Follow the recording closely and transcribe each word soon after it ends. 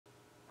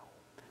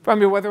From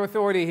your Weather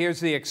Authority, here's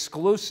the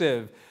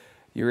exclusive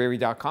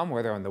YourErie.com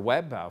weather on the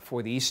web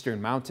for the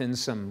eastern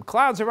mountains. Some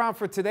clouds around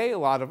for today, a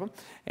lot of them,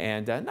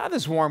 and not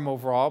as warm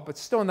overall, but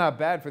still not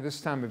bad for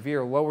this time of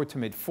year. Lower to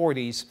mid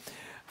 40s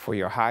for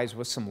your highs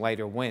with some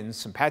lighter winds.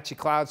 Some patchy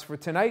clouds for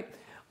tonight.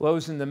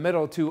 Lows in the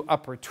middle to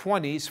upper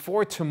 20s.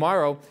 For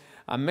tomorrow,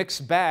 a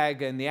mixed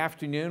bag. In the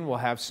afternoon, we'll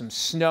have some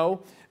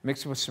snow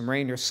mixed with some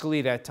rain or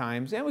sleet at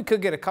times, and we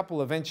could get a couple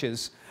of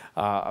inches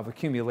of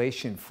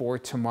accumulation for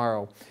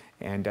tomorrow.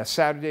 And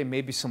Saturday,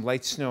 maybe some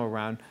light snow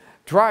around.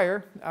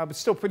 Drier, but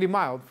still pretty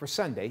mild for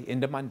Sunday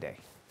into Monday.